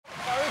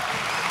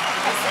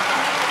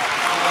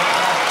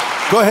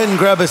Go ahead and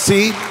grab a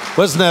seat.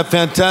 Wasn't that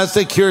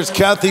fantastic? Here's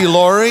Kathy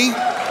Laurie.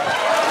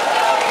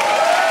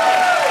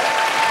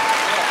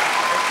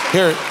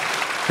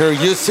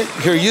 You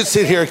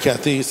sit here,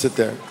 Kathy. You sit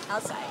there.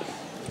 Outside.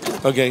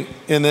 Okay,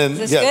 and then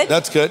good?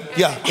 That's good.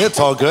 Yeah, it's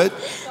all good.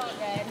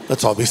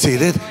 Let's all be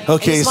seated.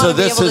 Okay, so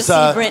this is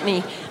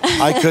Brittany.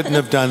 I couldn't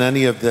have done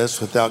any of this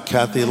without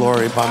Kathy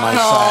Laurie by my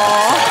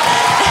side.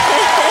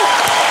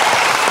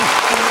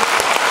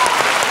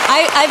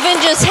 I've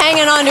been just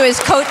hanging on to his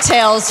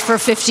coattails for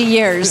 50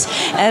 years,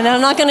 and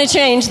I'm not going to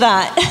change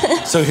that.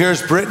 So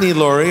here's Brittany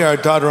Laurie, our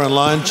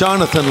daughter-in-law, and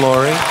Jonathan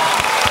Laurie.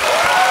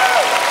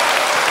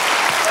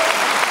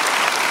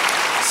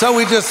 So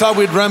we just thought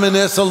we'd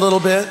reminisce a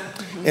little bit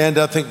and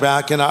think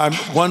back. And I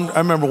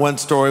remember one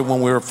story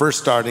when we were first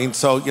starting.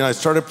 So, I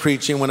started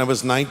preaching when I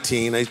was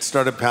 19. I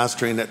started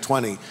pastoring at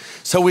 20.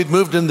 So we'd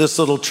moved in this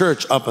little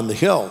church up on the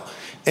hill.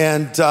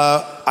 And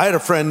I had a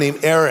friend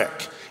named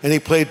Eric, and he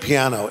played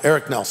piano,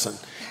 Eric Nelson.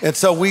 And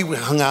so we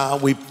hung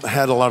out, we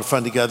had a lot of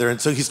fun together.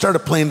 And so he started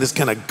playing this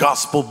kind of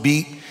gospel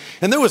beat.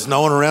 And there was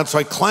no one around, so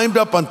I climbed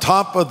up on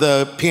top of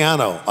the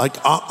piano, like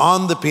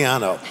on the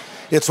piano.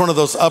 It's one of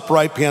those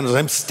upright pianos.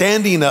 I'm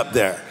standing up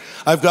there.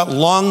 I've got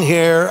long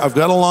hair, I've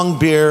got a long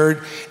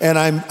beard, and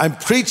I'm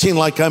preaching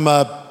like I'm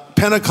a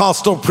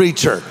Pentecostal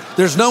preacher.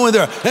 There's no one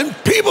there. And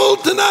people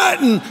tonight,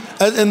 and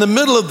in the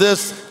middle of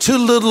this, two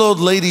little old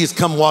ladies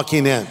come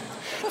walking in.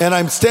 And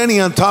I'm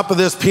standing on top of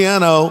this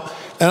piano,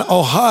 and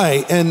oh,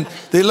 hi. And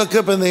they look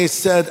up and they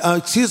said,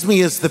 excuse me,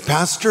 is the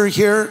pastor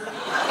here?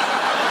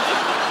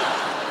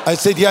 I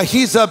said, yeah,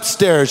 he's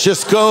upstairs.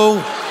 Just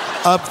go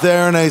up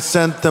there. And I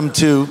sent them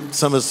to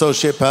some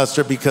associate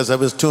pastor because I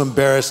was too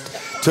embarrassed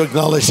to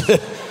acknowledge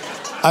it.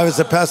 I was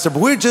a pastor,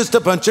 but we're just a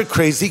bunch of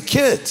crazy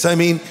kids. I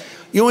mean,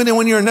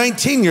 when you're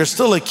 19, you're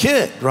still a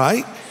kid,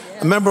 right? I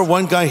remember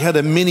one guy had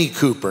a Mini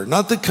Cooper,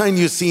 not the kind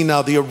you see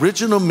now. The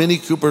original Mini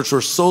Coopers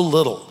were so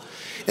little.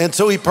 And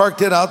so he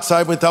parked it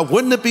outside. We thought,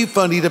 wouldn't it be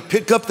funny to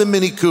pick up the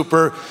Mini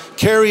Cooper,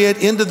 carry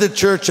it into the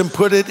church, and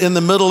put it in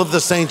the middle of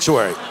the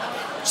sanctuary?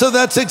 So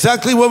that's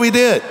exactly what we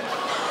did.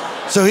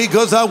 So he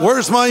goes out,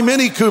 where's my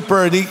Mini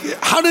Cooper? And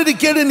how did it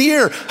get in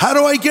here? How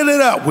do I get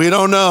it out? We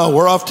don't know.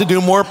 We're off to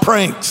do more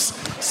pranks.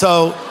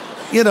 So,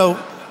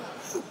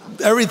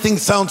 everything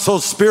sounds so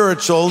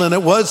spiritual, and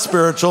it was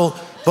spiritual,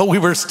 but we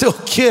were still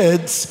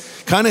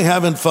kids, kind of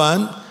having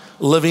fun,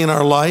 living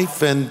our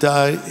life. And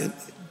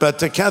but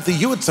Kathy,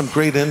 you had some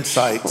great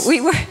insights.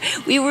 We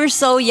were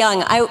so young.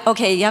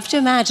 You have to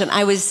imagine.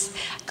 I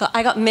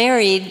got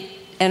married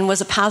and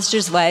was a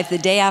pastor's wife the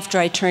day after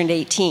I turned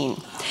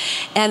 18,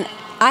 and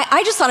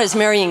I just thought I was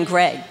marrying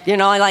Greg.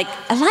 I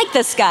like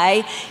this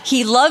guy.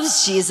 He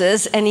loves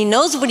Jesus, and he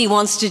knows what he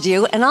wants to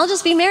do, and I'll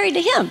just be married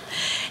to him.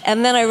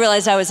 And then I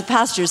realized I was a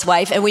pastor's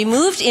wife, and we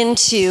moved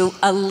into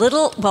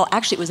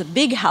it was a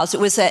big house. It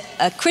was a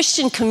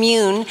Christian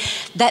commune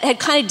that had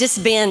kind of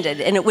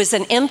disbanded, and it was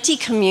an empty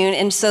commune.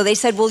 And so they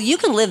said, well, you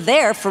can live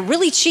there for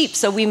really cheap.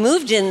 So we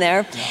moved in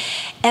there,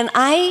 and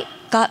I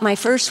got my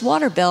first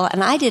water bill,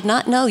 and I did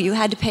not know you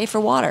had to pay for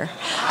water.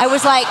 I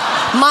was like,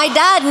 my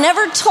dad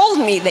never told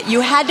me that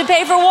you had to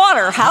pay for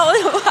water. How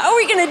are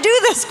we going to do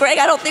this, Greg?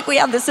 I don't think we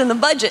have this in the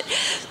budget.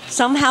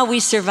 Somehow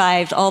we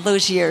survived all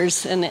those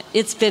years, and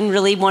it's been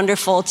really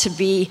wonderful to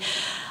be,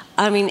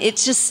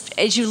 it's just,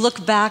 as you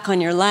look back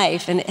on your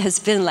life, and it has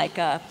been like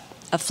a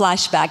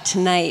flashback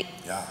tonight.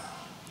 Yeah.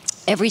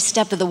 Every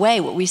step of the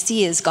way, what we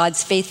see is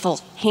God's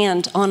faithful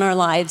hand on our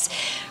lives,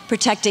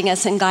 protecting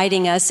us and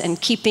guiding us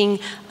and keeping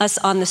us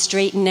on the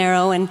straight and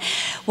narrow. And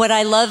what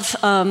I love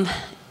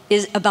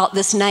is about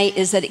this night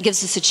is that it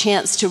gives us a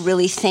chance to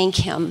really thank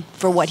him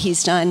for what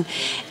he's done.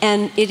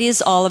 And it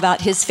is all about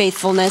his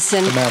faithfulness.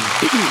 And Amen.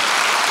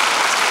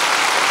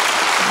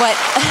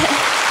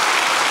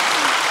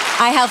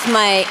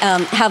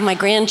 I have my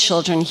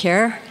grandchildren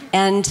here,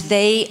 and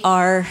they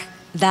are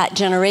that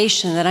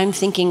generation that I'm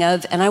thinking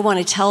of, and I want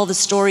to tell the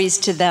stories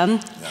to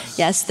them.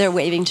 Yes, they're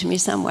waving to me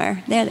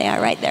somewhere. There they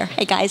are, right there.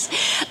 Hey, guys.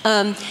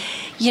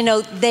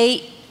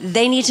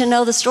 They need to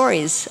know the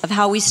stories of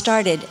how we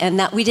started, and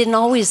that we didn't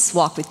always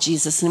walk with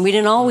Jesus, and we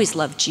didn't always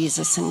love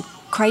Jesus, and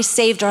Christ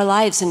saved our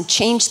lives and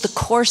changed the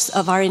course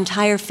of our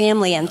entire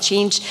family and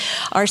changed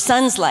our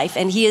son's life.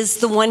 And he is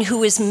the one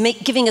who is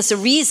giving us a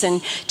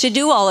reason to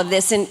do all of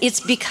this. And it's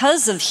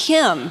because of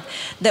him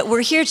that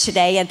we're here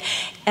today.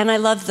 And I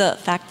love the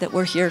fact that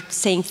we're here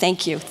saying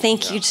thank you.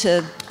 Thank you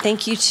to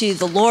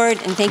the Lord,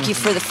 and thank you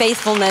for the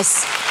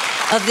faithfulness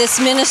of this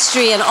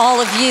ministry and all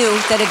of you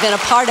that have been a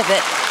part of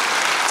it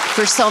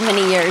for so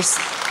many years.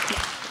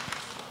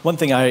 One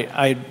thing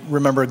I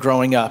remember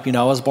growing up,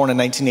 I was born in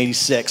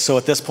 1986, so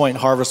at this point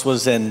Harvest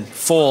was in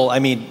full.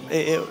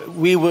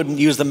 We wouldn't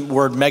use the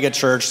word mega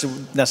church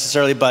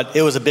necessarily, but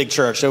it was a big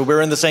church. So we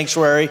were in the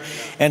sanctuary,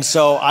 and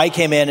so I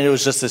came in and it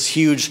was just this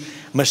huge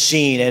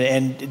machine.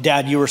 And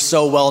Dad, you were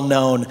so well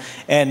known,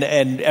 and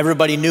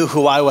everybody knew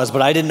who I was,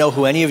 but I didn't know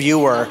who any of you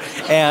were.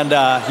 And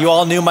you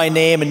all knew my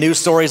name and knew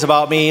stories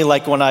about me,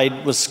 like when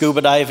I was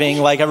scuba diving,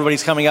 like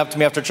everybody's coming up to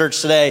me after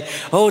church today.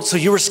 Oh, so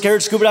you were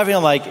scared scuba diving?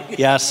 I'm like,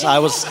 yes, I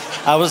was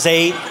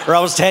 8 or I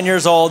was 10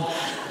 years old.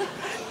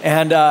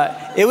 And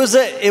it was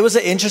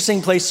an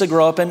interesting place to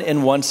grow up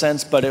in one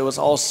sense, but it was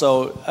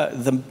also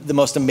the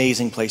most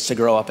amazing place to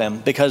grow up in,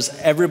 because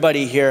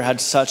everybody here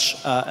had such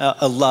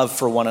a love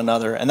for one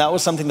another. And that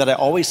was something that I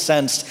always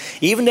sensed,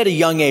 even at a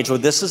young age, where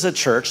this is a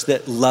church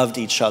that loved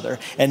each other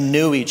and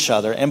knew each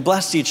other and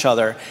blessed each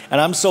other. And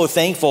I'm so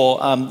thankful.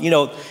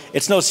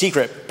 It's no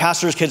secret,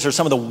 pastors' kids are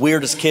some of the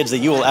weirdest kids that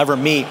you will ever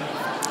meet.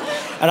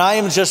 And I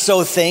am just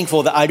so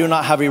thankful that I do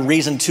not have a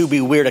reason to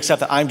be weird, except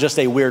that I'm just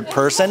a weird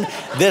person.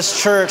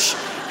 This church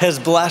has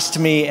blessed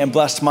me and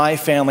blessed my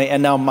family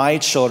and now my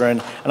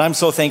children, and I'm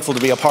so thankful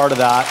to be a part of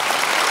that.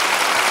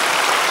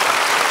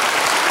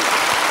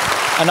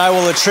 And I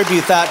will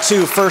attribute that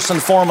to, first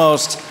and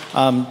foremost,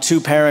 to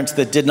parents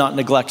that did not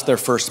neglect their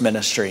first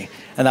ministry,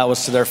 and that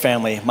was to their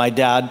family. My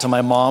dad to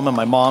my mom, and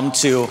my mom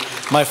to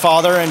my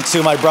father and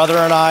to my brother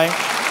and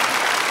I.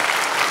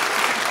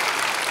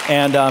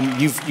 And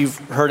you've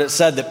heard it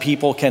said that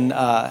people can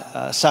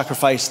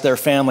sacrifice their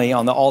family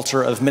on the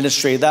altar of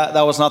ministry. That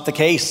was not the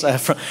case.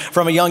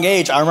 From a young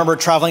age, I remember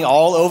traveling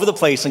all over the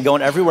place and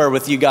going everywhere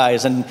with you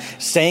guys and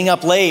staying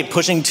up late,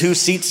 pushing 2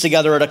 seats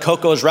together at a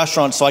Coco's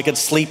restaurant so I could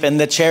sleep in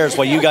the chairs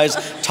while you guys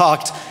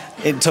talked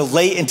until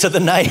late into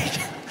the night.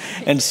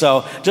 And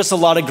so just a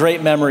lot of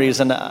great memories,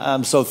 and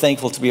I'm so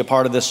thankful to be a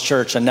part of this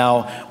church. And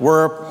now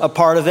we're a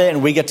part of it,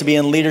 and we get to be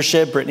in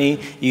leadership.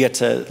 Brittany, you get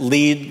to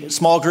lead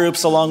small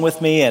groups along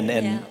with me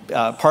and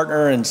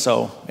partner, and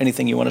so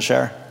anything you want to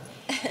share?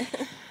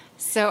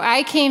 So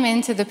I came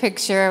into the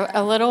picture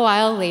a little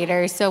while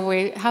later. So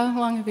how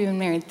long have we been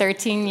married?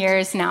 13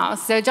 years now.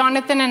 So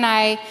Jonathan and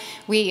I,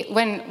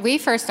 when we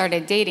first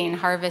started dating,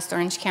 Harvest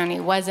Orange County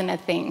wasn't a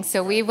thing.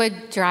 So we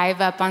would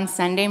drive up on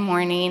Sunday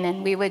morning,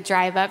 and we would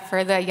drive up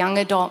for the young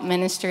adult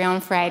ministry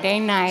on Friday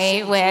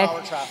night with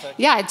 2-hour traffic.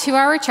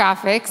 2-hour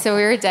traffic. So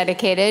we were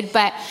dedicated,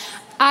 but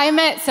I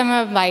met some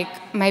of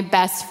my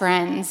best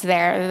friends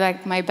there,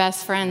 like my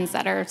best friends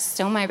that are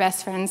still my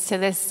best friends to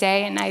this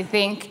day. And I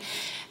think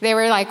they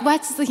were like,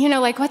 what's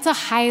a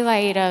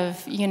highlight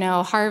of,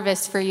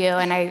 Harvest for you?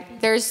 And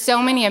there's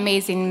so many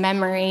amazing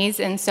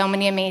memories and so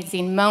many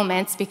amazing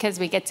moments, because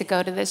we get to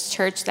go to this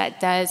church that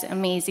does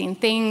amazing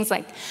things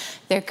like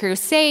their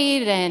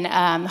crusade and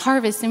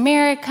Harvest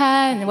America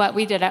and what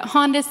we did at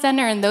Honda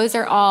Center. And those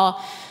are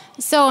all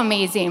so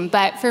amazing.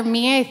 But for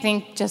me, I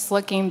think just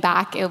looking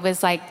back, it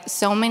was like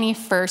so many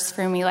firsts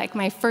for me, like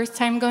my first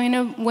time going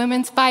to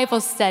women's Bible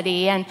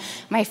study and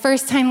my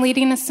first time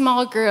leading a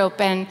small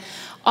group, and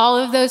all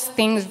of those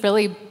things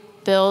really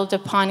build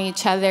upon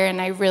each other, and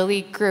I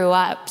really grew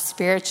up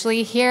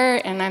spiritually here,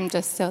 and I'm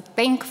just so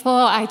thankful.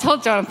 I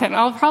told Jonathan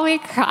I'll probably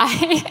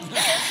cry,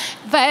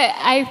 but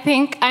I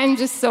think I'm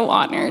just so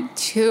honored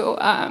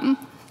to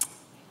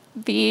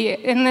be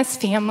in this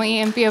family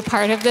and be a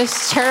part of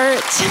this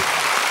church.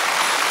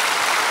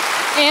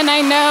 And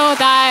I know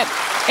that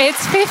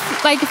it's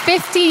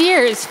 50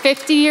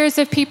 years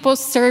of people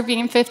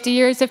serving, 50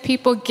 years of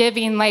people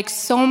giving, like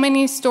so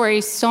many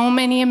stories, so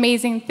many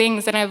amazing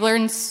things. And I've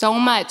learned so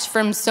much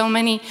from so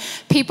many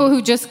people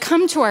who just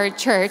come to our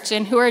church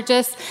and who are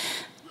just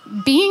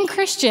being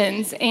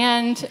Christians.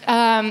 And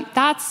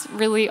that's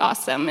really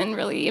awesome and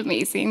really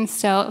amazing.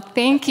 So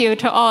thank you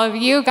to all of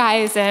you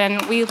guys, and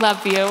we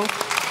love you.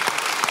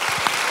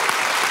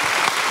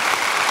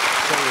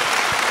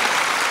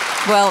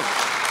 Well,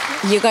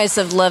 you guys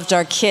have loved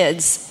our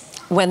kids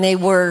when they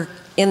were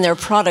in their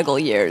prodigal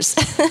years.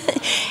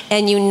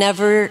 And you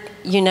never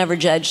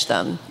judged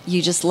them.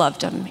 You just loved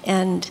them.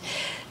 And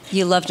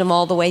you loved them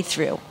all the way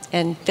through.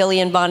 And Billy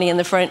and Bonnie in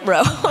the front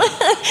row.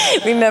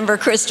 Remember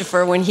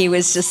Christopher when he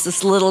was just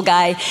this little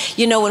guy.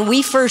 When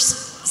we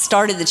first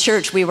started the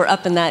church, we were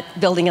up in that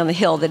building on the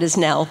hill that is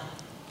now,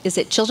 is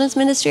it Children's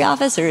Ministry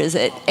Office or is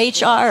it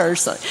HR or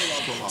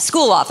something?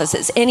 School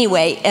offices.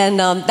 Anyway, and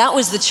that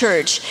was the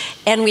church.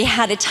 And we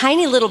had a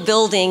tiny little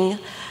building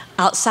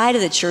outside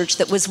of the church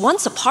that was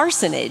once a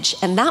parsonage,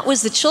 and that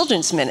was the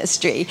children's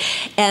ministry.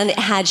 And it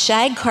had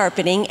shag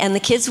carpeting, and the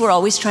kids were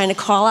always trying to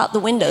crawl out the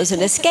windows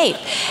and escape.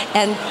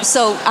 And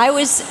so I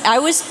was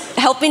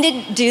helping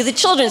to do the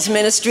children's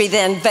ministry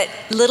then, but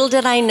little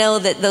did I know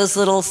that those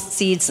little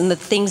seeds and the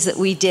things that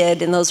we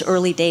did in those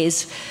early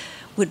days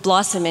would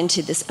blossom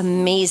into this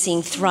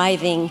amazing,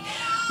 thriving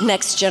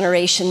next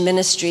generation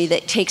ministry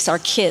that takes our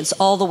kids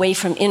all the way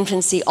from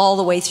infancy all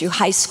the way through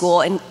high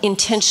school and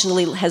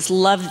intentionally has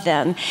loved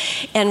them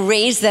and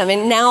raised them.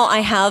 And now I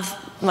have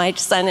my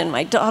son and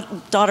my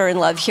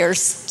daughter-in-law here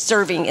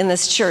serving in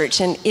this church,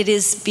 and it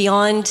is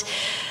beyond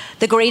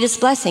the greatest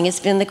blessing.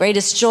 It's been the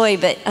greatest joy,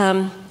 but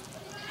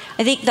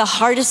I think the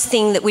hardest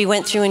thing that we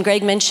went through, and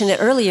Greg mentioned it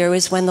earlier,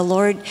 was when the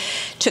Lord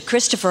took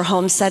Christopher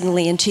home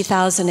suddenly in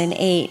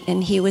 2008,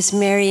 and he was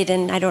married,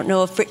 and I don't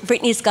know if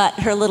Brittany's got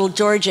her little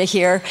Georgia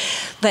here,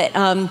 but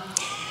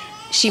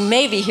she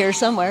may be here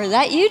somewhere. Is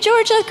that you,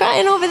 Georgia,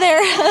 crying over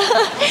there?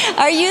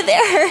 Are you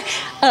there?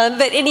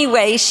 But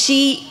anyway,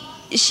 she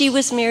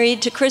was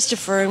married to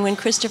Christopher, and when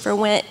Christopher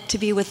went to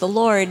be with the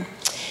Lord,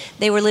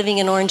 they were living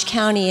in Orange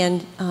County,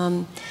 and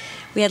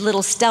we had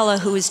little Stella,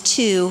 who was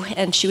 2,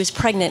 and she was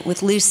pregnant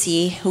with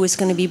Lucy, who was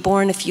going to be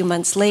born a few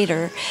months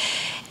later.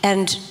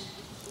 And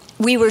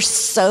we were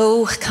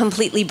so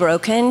completely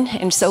broken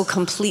and so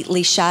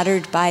completely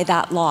shattered by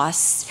that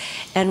loss.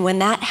 And when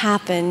that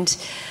happened,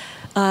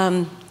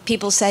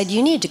 people said,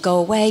 you need to go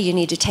away, you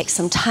need to take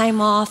some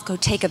time off, go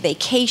take a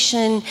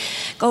vacation,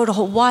 go to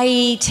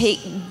Hawaii,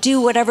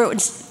 do whatever.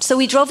 So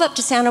we drove up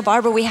to Santa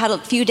Barbara. We had a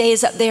few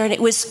days up there, and it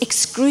was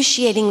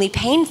excruciatingly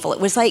painful. It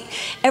was like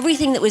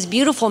everything that was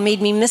beautiful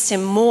made me miss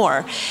him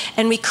more.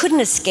 And we couldn't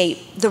escape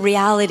the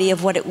reality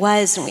of what it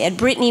was. And we had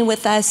Brittany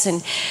with us,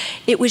 and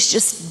it was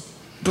just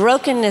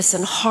brokenness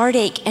and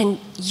heartache. And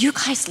you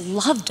guys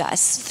loved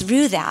us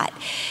through that.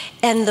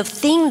 And the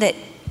thing that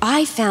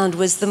I found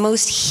was the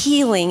most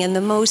healing and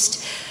the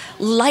most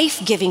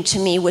life-giving to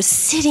me was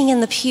sitting in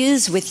the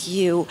pews with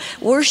you,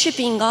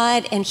 worshiping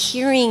God and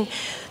hearing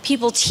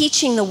people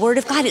teaching the Word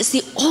of God. It's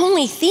the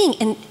only thing.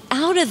 And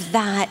out of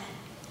that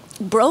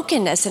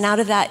brokenness and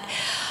out of that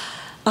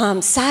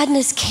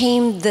sadness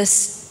came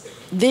this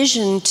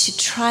vision to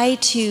try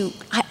to,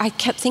 I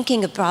kept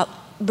thinking about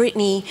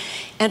Brittany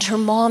and her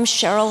mom,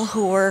 Cheryl,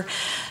 who were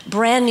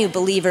brand new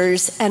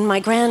believers, and my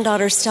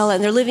granddaughter, Stella,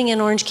 and they're living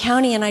in Orange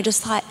County, and I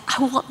just thought,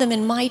 I want them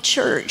in my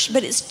church,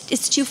 but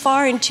it's too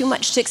far and too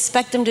much to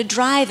expect them to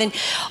drive. And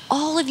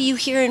all of you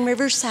here in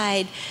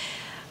Riverside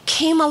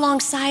came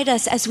alongside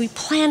us as we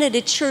planted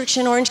a church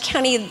in Orange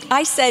County.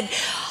 I said,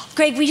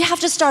 Greg, we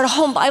have to start a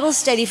home Bible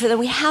study for them.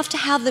 We have to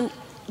have them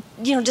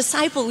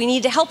disciple, we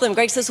need to help them.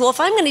 Greg says, well, if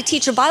I'm going to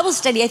teach a Bible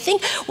study, I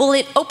think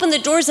we'll open the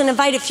doors and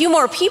invite a few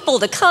more people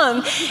to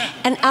come.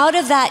 And out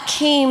of that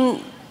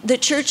came the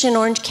church in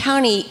Orange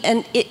County,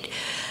 and it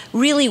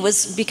really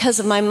was because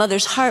of my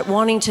mother's heart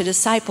wanting to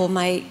disciple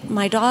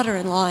my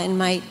daughter-in-law and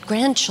my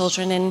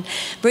grandchildren. And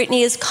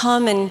Brittany has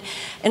come, and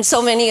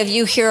so many of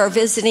you here are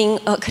visiting,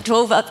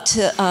 drove up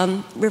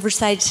to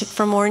Riverside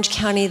from Orange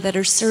County that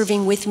are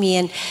serving with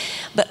me.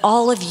 But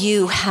all of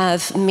you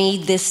have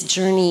made this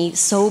journey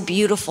so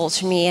beautiful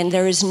to me, and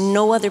there is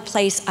no other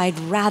place I'd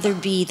rather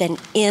be than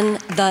in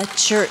the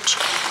church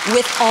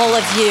with all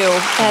of you.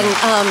 And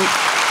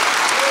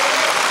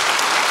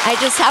I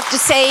just have to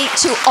say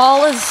to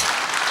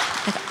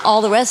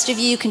all the rest of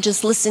you can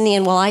just listen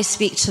in while I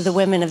speak to the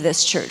women of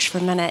this church for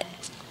a minute.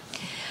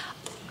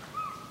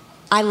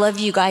 I love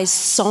you guys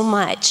so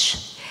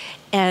much.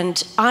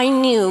 And I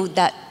knew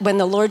that when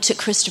the Lord took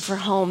Christopher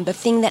home, the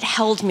thing that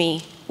held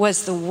me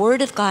was the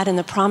Word of God and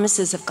the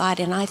promises of God.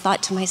 And I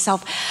thought to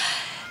myself,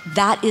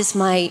 that is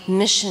my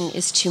mission,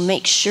 is to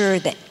make sure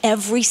that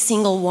every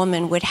single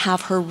woman would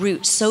have her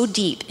roots so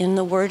deep in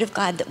the Word of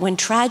God that when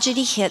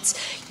tragedy hits,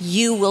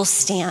 you will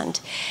stand.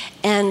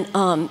 And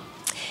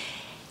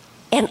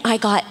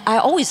I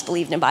always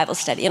believed in Bible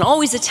study and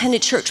always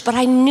attended church, but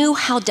I knew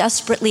how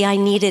desperately I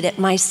needed it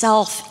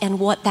myself and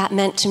what that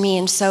meant to me.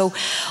 And so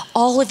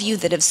all of you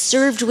that have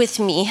served with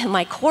me,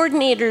 my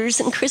coordinators,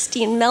 and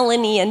Christy and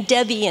Melanie and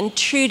Debbie and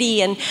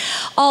Trudy, and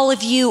all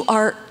of you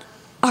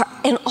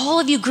and all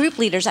of you group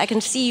leaders, I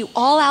can see you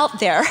all out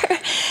there.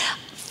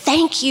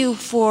 Thank you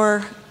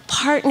for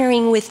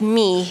partnering with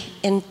me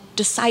in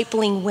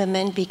discipling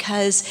women,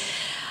 because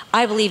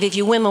I believe if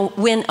you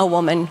win a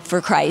woman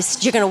for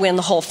Christ, you're going to win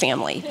the whole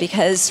family,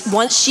 because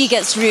once she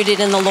gets rooted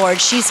in the Lord,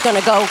 she's going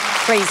to go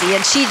crazy,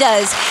 and she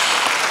does.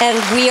 And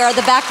we are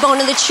the backbone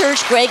of the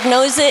church. Greg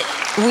knows it.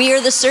 We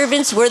are the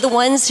servants. We're the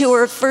ones who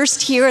are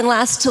first here and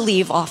last to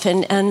leave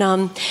often.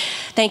 And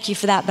thank you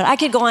for that. But I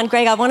could go on,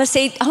 Greg. I want to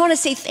say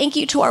thank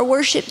you to our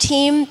worship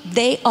team.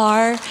 They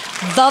are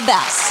the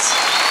best.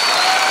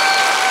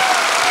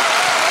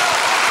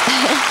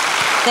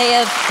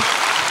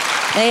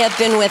 They have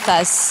been with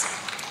us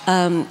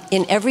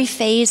in every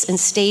phase and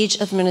stage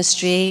of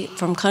ministry,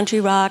 from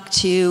country rock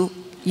to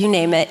you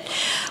name it.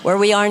 Where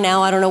we are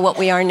now, I don't know what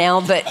we are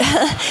now, but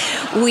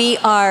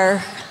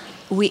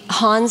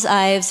Hans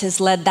Ives has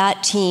led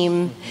that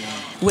team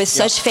with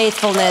such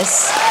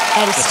faithfulness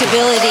and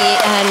stability,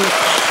 and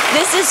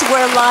this is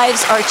where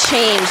lives are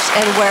changed,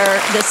 and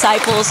where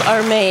disciples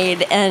are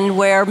made, and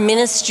where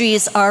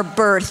ministries are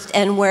birthed,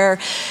 and where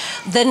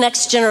the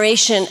next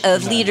generation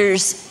of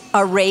leaders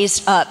are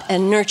raised up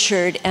and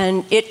nurtured,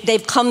 and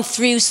they've come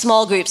through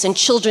small groups and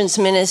children's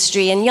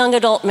ministry and young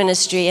adult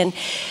ministry, and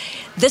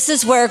this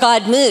is where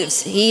God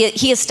moves.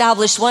 He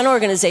established one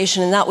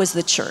organization, and that was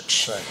the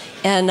church. Right.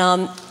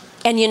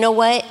 And you know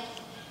what?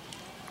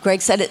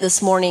 Greg said it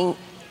this morning.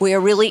 We are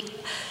really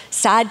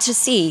sad to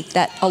see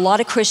that a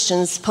lot of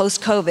Christians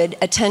post-COVID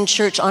attend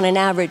church on an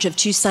average of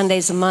 2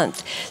 Sundays a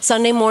month.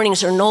 Sunday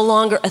mornings are no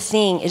longer a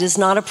thing. It is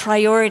not a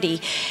priority.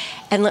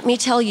 And let me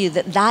tell you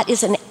that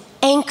is an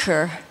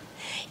anchor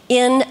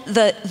in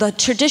the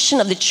tradition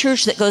of the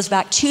church that goes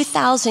back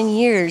 2,000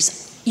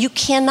 years. You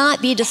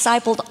cannot be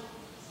discipled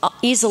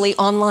easily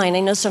online. I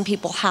know some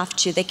people have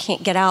to. They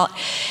can't get out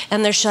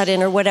and they're shut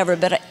in or whatever.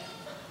 But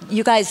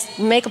you guys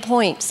make a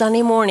point,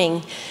 Sunday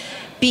morning,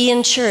 be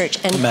in church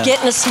and Amen.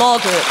 get in a small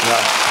group.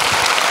 Yeah.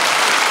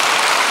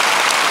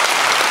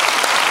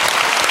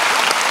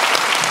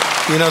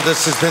 You know,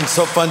 this has been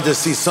so fun to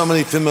see so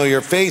many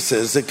familiar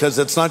faces, because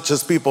it's not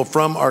just people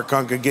from our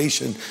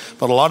congregation,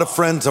 but a lot of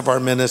friends of our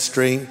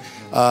ministry.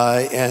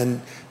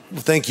 And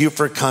thank you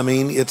for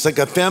coming. It's like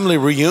a family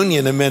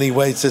reunion in many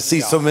ways to see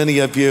so many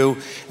of you.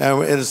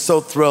 And it is so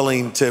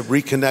thrilling to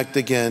reconnect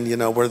again. You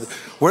know,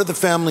 we're the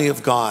family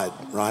of God,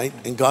 right?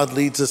 And God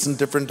leads us in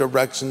different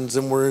directions,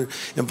 and we're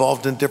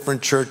involved in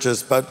different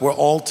churches, but we're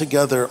all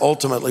together.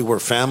 Ultimately, we're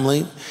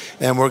family,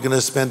 and we're going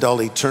to spend all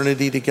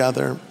eternity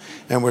together.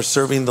 And we're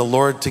serving the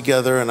Lord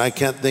together, and I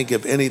can't think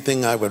of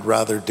anything I would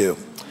rather do.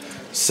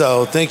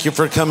 So thank you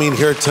for coming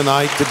here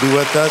tonight to be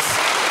with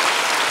us.